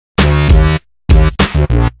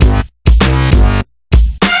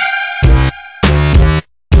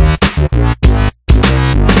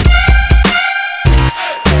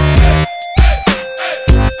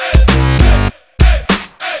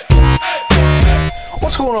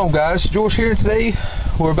What's going on, guys? George here. Today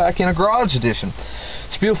we're back in a garage edition.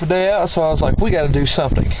 It's a beautiful day out, so I was like, we got to do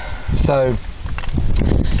something. So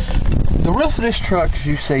the roof of this truck, as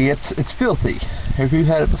you see, it's filthy. If you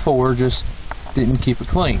had it before, just didn't keep it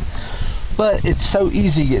clean. But it's so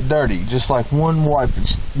easy to get dirty. Just like one wipe,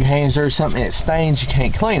 your hands dirty, something, it stains, you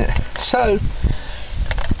can't clean it. So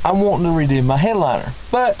I'm wanting to redo my headliner,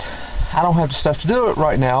 but I don't have the stuff to do it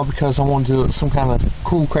right now because I want to do it some kind of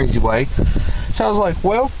cool, crazy way. So I was like,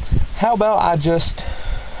 well, how about I just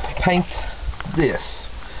paint this?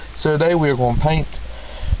 So today we're going to paint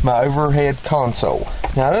my overhead console.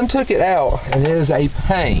 Now I done took it out, and it is a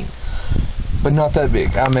pain, but not that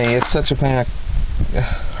big. I mean, it's such a pain, I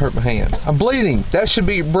hurt my hand. I'm bleeding. That should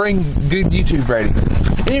bring good YouTube ratings.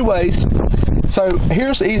 Anyways, so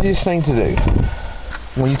here's the easiest thing to do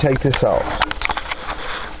when you take this off.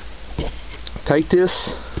 Take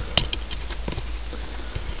this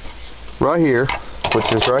right here,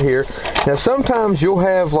 which is right here. Now sometimes you'll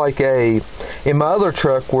have like in my other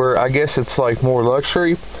truck where I guess it's like more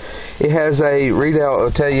luxury, it has a readout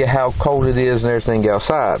that'll tell you how cold it is and everything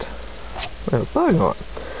outside. It'll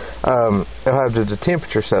have the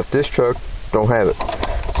temperature stuff. This truck don't have it.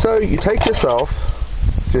 So you take this off.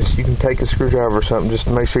 Just, you can take a screwdriver or something just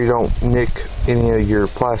to make sure you don't nick any of your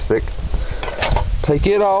plastic. Take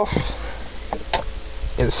it off.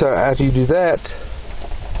 And so after you do that,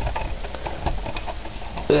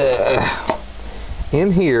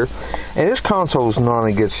 in here, and this console is not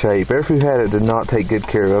in good shape. Everyone who had it did not take good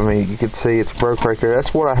care of it. I mean, you can see it's broke right there.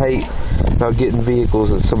 That's what I hate about getting vehicles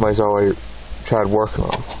that somebody's always tried working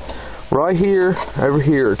on. Right here, over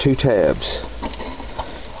here are two tabs.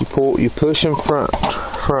 You push them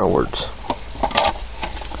frontwards.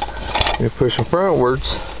 You push them frontwards,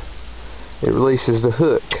 it releases the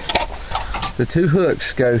hook. The two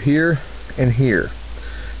hooks go here and here.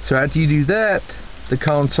 So after you do that, the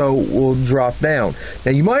console will drop down.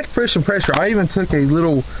 Now you might push some pressure. I even took a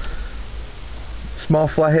little small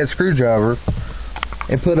flathead screwdriver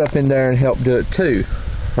and put up in there and helped do it too.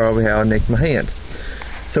 Probably how I nicked my hand.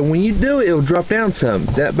 So when you do it, it'll drop down some.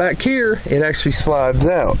 That back here, it actually slides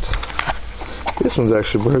out. This one's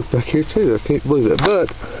actually broke back here too. I can't believe it.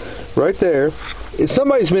 But right there,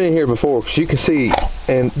 somebody's been in here before, because you can see,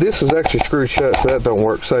 and this was actually screwed shut, so that don't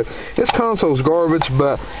work. So this console's garbage,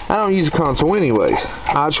 but I don't use a console anyways.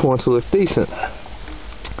 I just want it to look decent.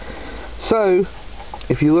 So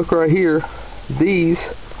if you look right here, these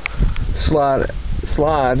slide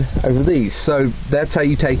over these. So that's how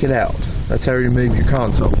you take it out. That's how you remove your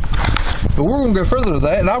console. But we're going to go further to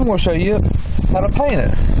that, and I'm going to show you how to paint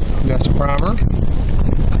it. We got some primer.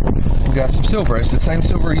 We got some silver. It's the same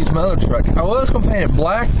silver I used in my other truck. I was going to paint it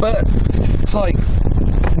black, but it's like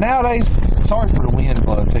nowadays, sorry for the wind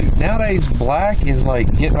blow too, nowadays black is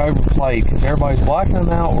like getting overplayed because everybody's blacking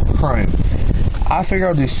them out with chrome. I figure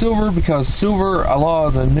I'll do silver because silver, a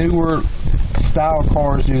lot of the newer style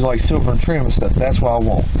cars do like silver and trim and stuff. That's what I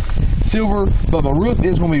want. Silver, but my roof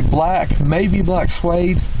is going to be black, maybe black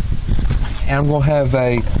suede, and I'm going to have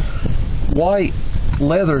a white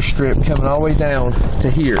leather strip coming all the way down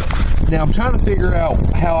to here. Now I'm trying to figure out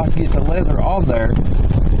how I can get the leather on there.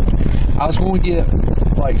 I was going to get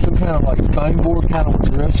like some kind of like foam board, kind of what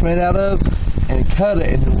the roof's made out of, and cut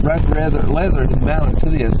it and wrap leather and mount it to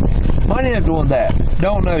this. Might end up doing that.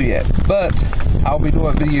 Don't know yet, but I'll be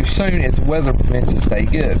doing a video soon if the weather permits to stay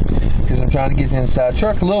good, because I'm trying to get the inside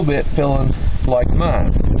truck a little bit feeling like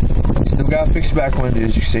mine. Still got to fix the back window,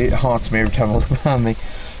 as you see. It haunts me every time I look behind me.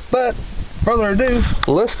 But further ado,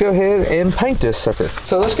 let's go ahead and paint this sucker.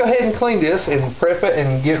 So let's go ahead and clean this and prep it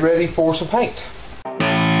and get ready for some paint.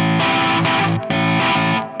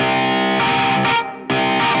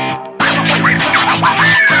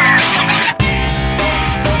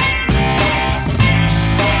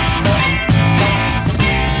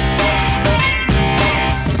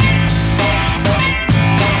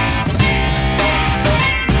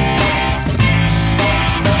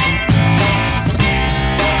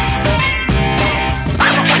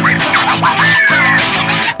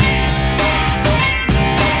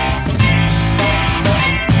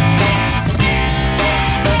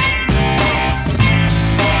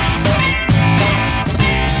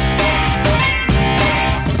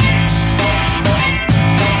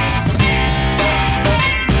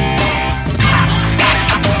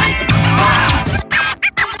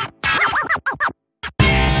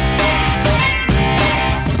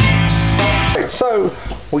 So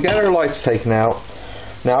we got our lights taken out.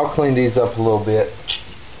 Now I'll clean these up a little bit.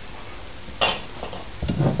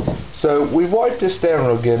 So we wiped this down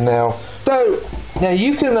real good now. So now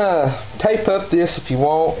you can tape up this if you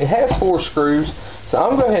want. It has 4 screws, So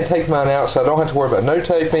I'm going to go ahead and take mine out so I don't have to worry about no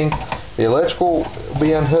taping. The electrical will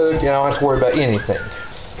be unhooked and I don't have to worry about anything.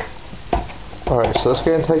 Alright, so let's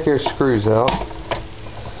go ahead and take our screws out.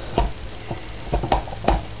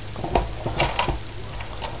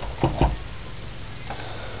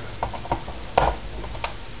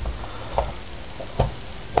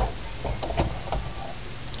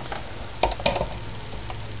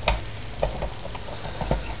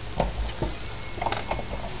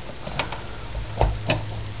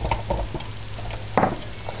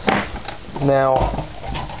 Now,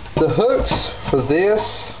 the hooks for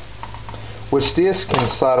this, which this can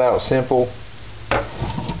slide out simple,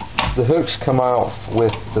 the hooks come out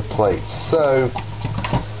with the plates. So,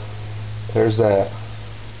 there's that.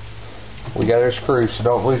 We got our screws, so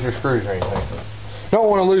don't lose your screws or anything. Don't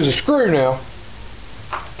want to lose a screw now.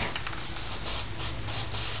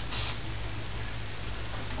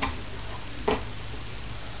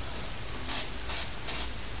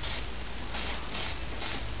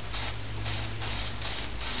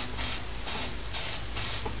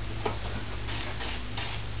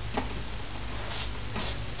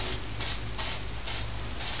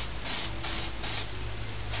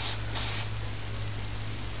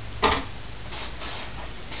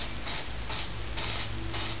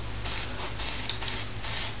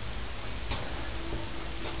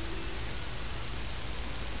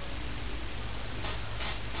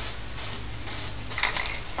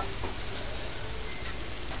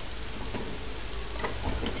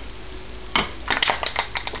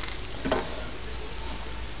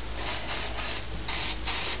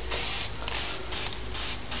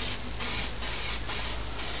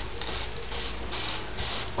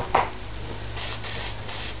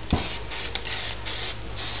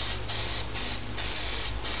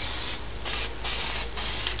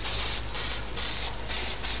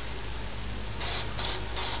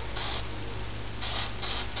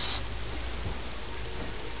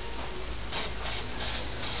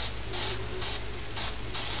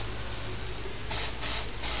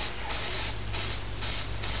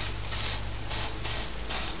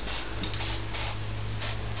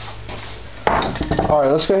 Alright,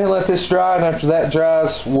 let's go ahead and let this dry, and after that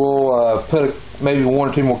dries, we'll put maybe one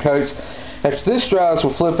or two more coats. After this dries,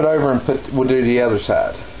 we'll flip it over and we'll do the other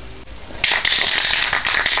side.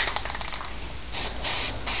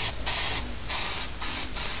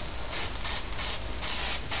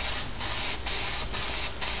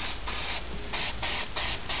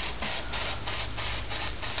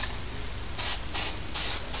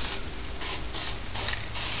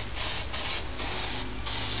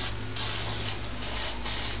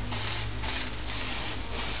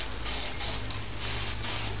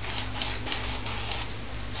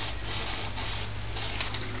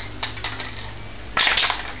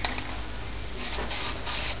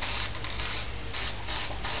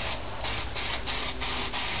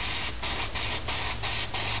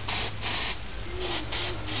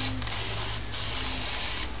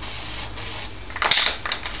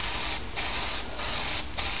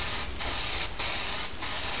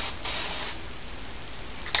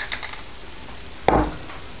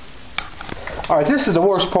 Alright, this is the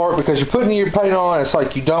worst part because you're putting your paint on and it's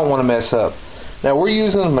like you don't want to mess up. Now we're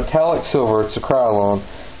using a metallic silver, it's a Krylon.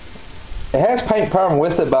 It has paint primer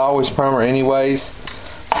with it, but I always primer anyways,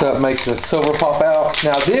 so it makes the silver pop out.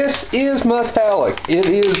 Now this is metallic. It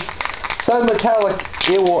is so metallic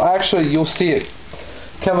it will actually, you'll see it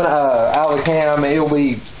coming out of the can. I mean, it'll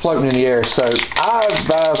be floating in the air. So I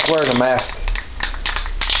advise wearing a mask,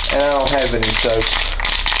 and I don't have any, so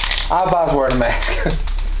I advise wearing a mask.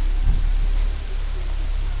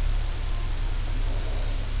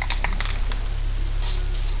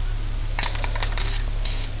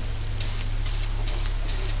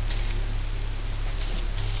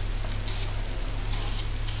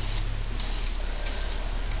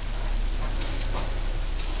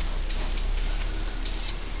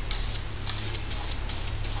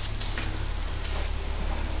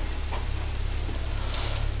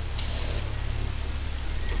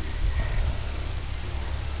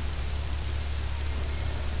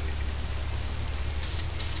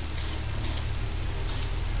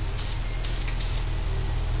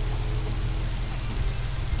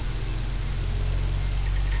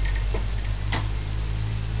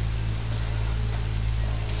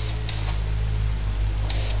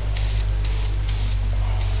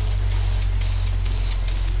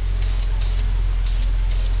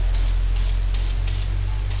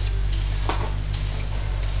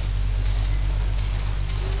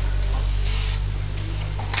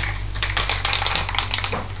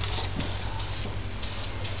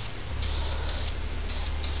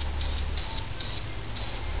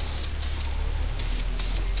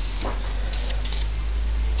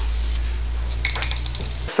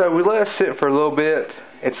 So we let it sit for a little bit.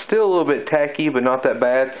 It's still a little bit tacky, but not that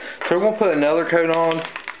bad. So we're going to put another coat on.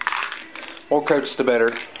 More coats the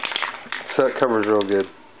better. So it covers real good.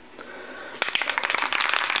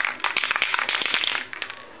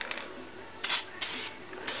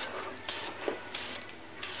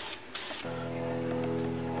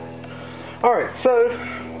 Alright, so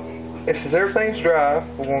as everything's dry,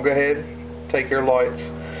 we're going to go ahead and take your lights.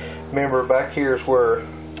 Remember, back here is where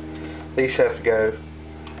these have to go.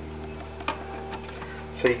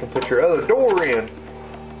 So you can put your other door in.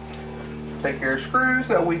 Take your screws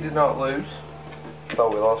that we did not lose.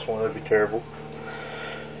 Thought we lost one, that'd be terrible.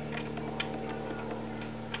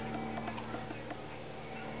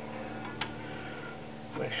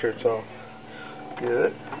 Make sure it's all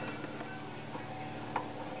good.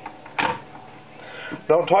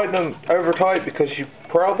 Don't tighten them over tight because you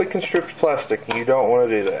probably can strip the plastic and you don't want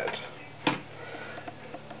to do that.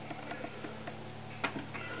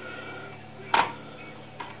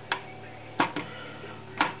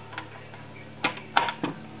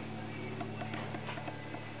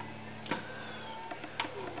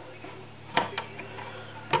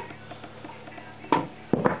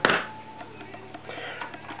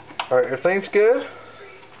 Alright, everything's good.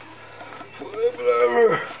 Flip it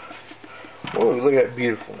over. Whoa, look at that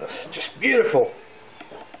beautifulness. Just beautiful.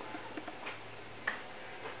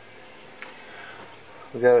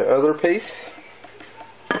 We got another piece.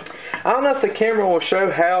 I don't know if the camera will show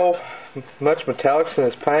how much metallic's in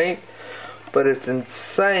this paint, but it's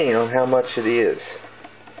insane on how much it is.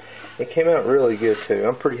 It came out really good too.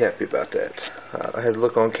 I'm pretty happy about that. I had to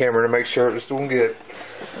look on camera to make sure it was doing good.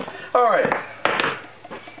 Alright.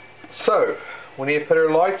 So, we need to put our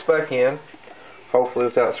lights back in, hopefully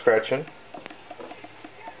without scratching.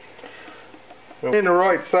 In the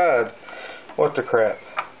right side. What the crap.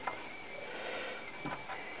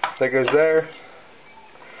 That goes there.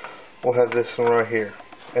 We'll have this one right here.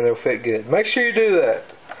 And it'll fit good. Make sure you do that.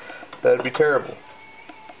 That'd be terrible.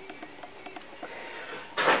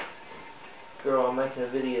 Girl, I'm making a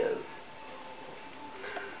video.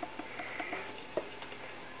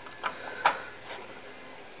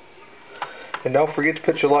 And don't forget to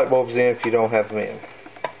put your light bulbs in if you don't have them in.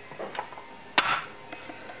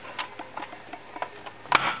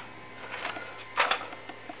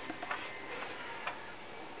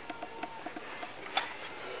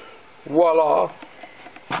 Voila!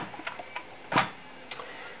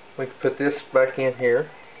 We can put this back in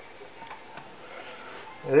here.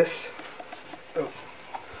 This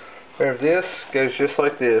goes just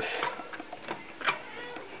like this.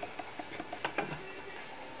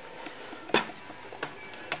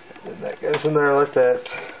 And that goes in there like that.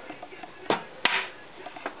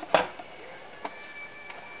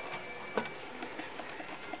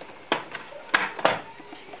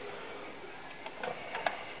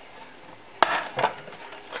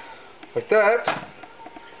 Like that.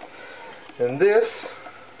 And this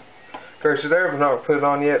goes there, but not put it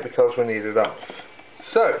on yet because we need it off.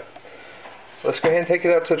 So, let's go ahead and take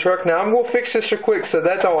it out to the truck. Now I'm going to fix this real quick so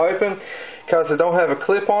that don't open because it don't have a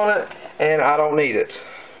clip on it and I don't need it.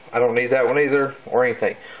 I don't need that one either or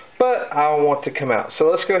anything. But I want to come out. So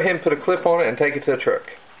let's go ahead and put a clip on it and take it to the truck.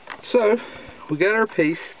 So, we got our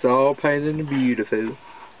piece. It's all painted and beautiful.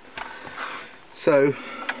 So,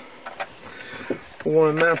 we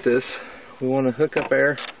want to mount this. We want to hook up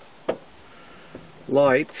our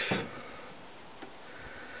lights. It's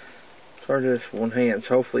hard to do this with one hand,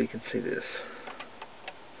 so hopefully you can see this.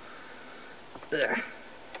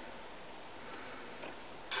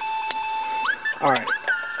 Alright.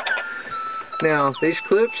 Now, these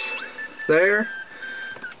clips there,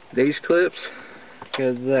 these clips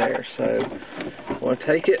go there. So, I want to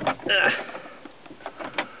take it.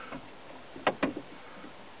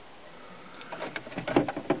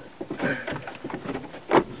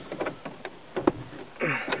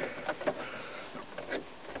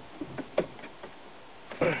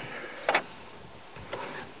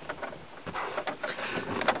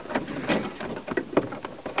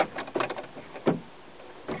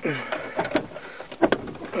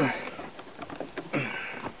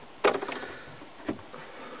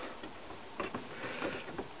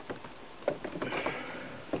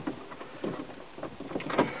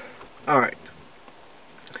 Alright.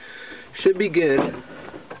 Should be good.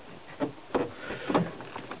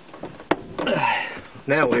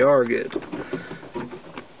 Now we are good.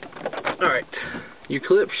 Alright. Your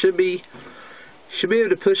clips should be able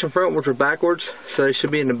to push them frontwards or backwards, so they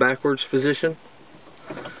should be in the backwards position.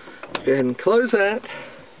 Go ahead and close that.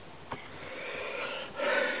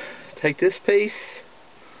 Take this piece.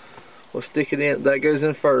 We'll stick it in. That goes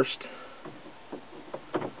in first.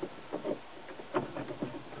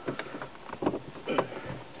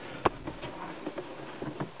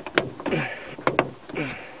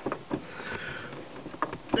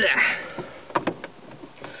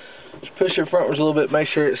 push it frontwards a little bit, make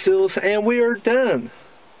sure it seals, and we are done.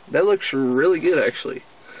 That looks really good, actually.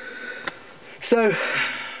 So,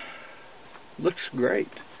 looks great.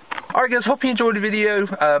 Alright guys, hope you enjoyed the video.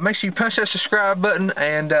 Make sure you punch that subscribe button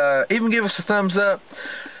and even give us a thumbs up.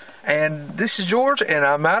 And this is George, and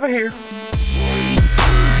I'm out of here.